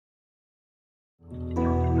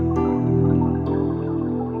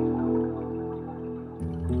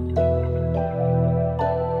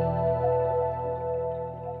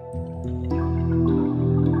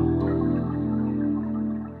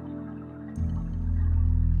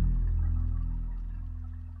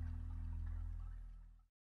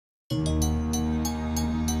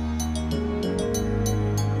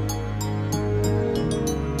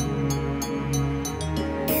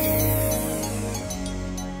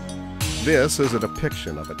This is a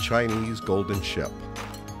depiction of a Chinese golden ship.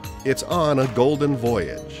 It's on a golden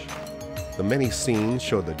voyage. The many scenes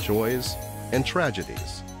show the joys and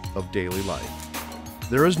tragedies of daily life.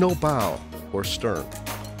 There is no bow or stern.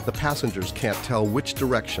 The passengers can't tell which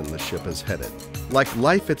direction the ship is headed. Like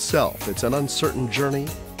life itself, it's an uncertain journey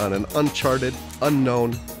on an uncharted,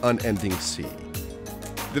 unknown, unending sea.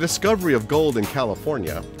 The discovery of gold in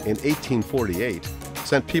California in 1848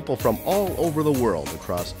 sent people from all over the world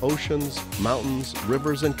across oceans, mountains,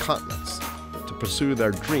 rivers, and continents to pursue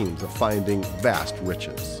their dreams of finding vast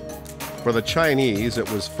riches. For the Chinese,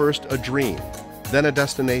 it was first a dream, then a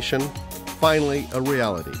destination, finally a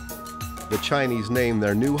reality. The Chinese named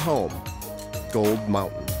their new home Gold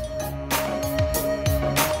Mountain.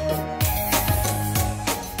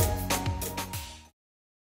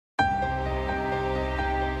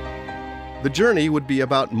 The journey would be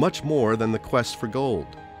about much more than the quest for gold.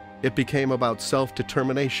 It became about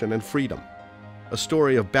self-determination and freedom, a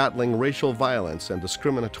story of battling racial violence and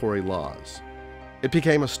discriminatory laws. It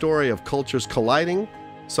became a story of cultures colliding,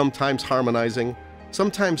 sometimes harmonizing,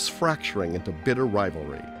 sometimes fracturing into bitter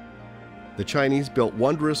rivalry. The Chinese built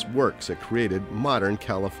wondrous works that created modern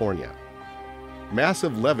California.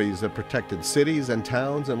 Massive levees that protected cities and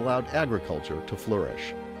towns and allowed agriculture to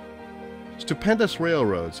flourish. Stupendous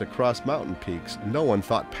railroads that crossed mountain peaks no one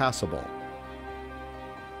thought passable.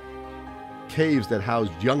 Caves that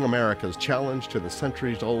housed young America's challenge to the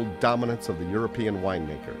centuries-old dominance of the European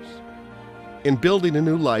winemakers. In building a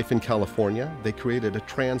new life in California, they created a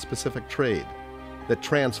trans-Pacific trade that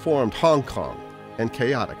transformed Hong Kong and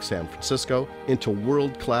chaotic San Francisco into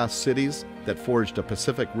world-class cities that forged a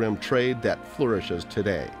Pacific Rim trade that flourishes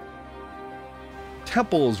today.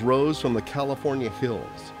 Temples rose from the California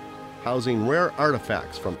hills, housing rare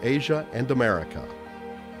artifacts from Asia and America.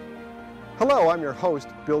 Hello, I'm your host,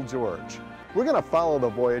 Bill George. We're going to follow the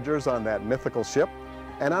voyagers on that mythical ship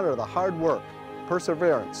and honor the hard work,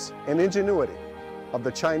 perseverance, and ingenuity of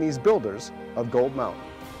the Chinese builders of Gold Mountain.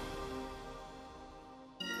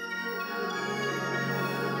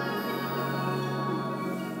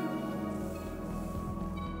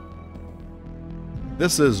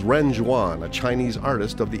 This is Ren Zhuan, a Chinese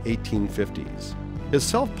artist of the 1850s. His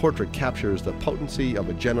self-portrait captures the potency of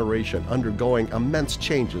a generation undergoing immense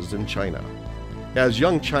changes in China. As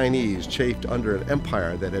young Chinese chafed under an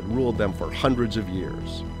empire that had ruled them for hundreds of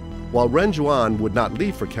years. While Ren Zhuan would not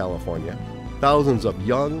leave for California, thousands of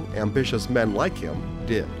young, ambitious men like him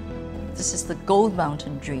did. This is the Gold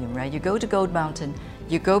Mountain dream, right? You go to Gold Mountain,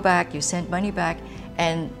 you go back, you send money back,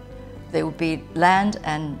 and there will be land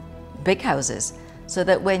and big houses, so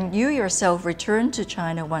that when you yourself return to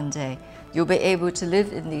China one day, you'll be able to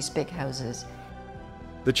live in these big houses.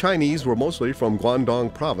 The Chinese were mostly from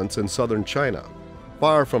Guangdong province in southern China,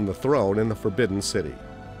 far from the throne in the Forbidden City.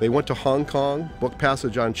 They went to Hong Kong, booked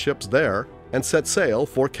passage on ships there, and set sail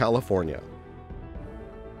for California.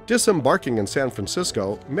 Disembarking in San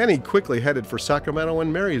Francisco, many quickly headed for Sacramento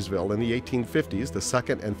and Marysville in the 1850s, the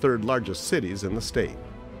second and third largest cities in the state.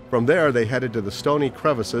 From there, they headed to the stony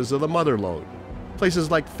crevices of the Mother Lode, places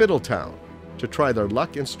like Fiddletown, to try their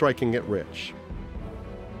luck in striking it rich.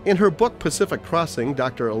 In her book Pacific Crossing,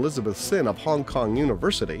 Dr. Elizabeth Sin of Hong Kong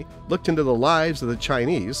University looked into the lives of the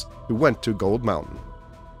Chinese who went to Gold Mountain.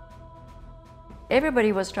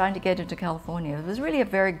 Everybody was trying to get into California. It was really a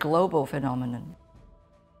very global phenomenon.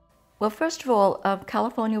 Well, first of all,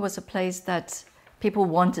 California was a place that people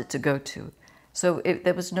wanted to go to. So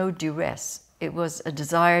there was no duress. It was a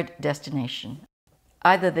desired destination.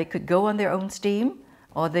 Either they could go on their own steam,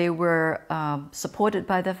 or they were supported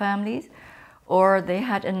by their families, or they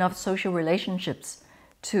had enough social relationships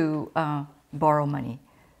to borrow money.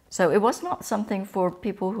 So it was not something for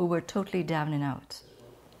people who were totally down and out.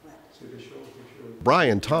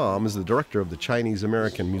 Brian Tom is the director of the Chinese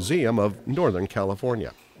American Museum of Northern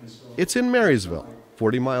California. It's in Marysville,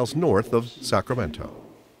 40 miles north of Sacramento.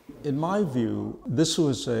 In my view, this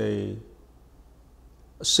was a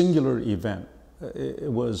singular event.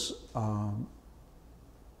 It was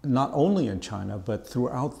not only in China, but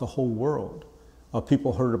throughout the whole world.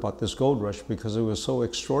 People heard about this gold rush because it was so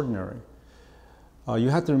extraordinary. You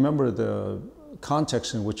have to remember the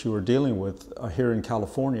context in which you were dealing with here in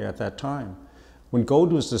California at that time. When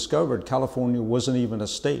gold was discovered, California wasn't even a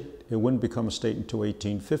state. It wouldn't become a state until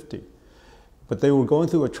 1850. But they were going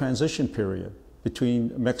through a transition period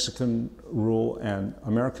between Mexican rule and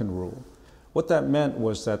American rule. What that meant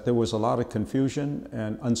was that there was a lot of confusion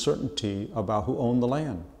and uncertainty about who owned the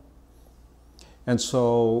land. And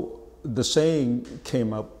so the saying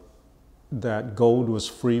came up that gold was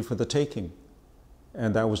free for the taking.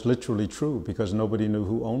 And that was literally true because nobody knew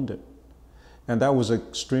who owned it. And that was an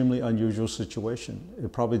extremely unusual situation.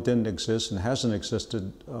 It probably didn't exist and hasn't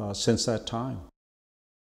existed since that time.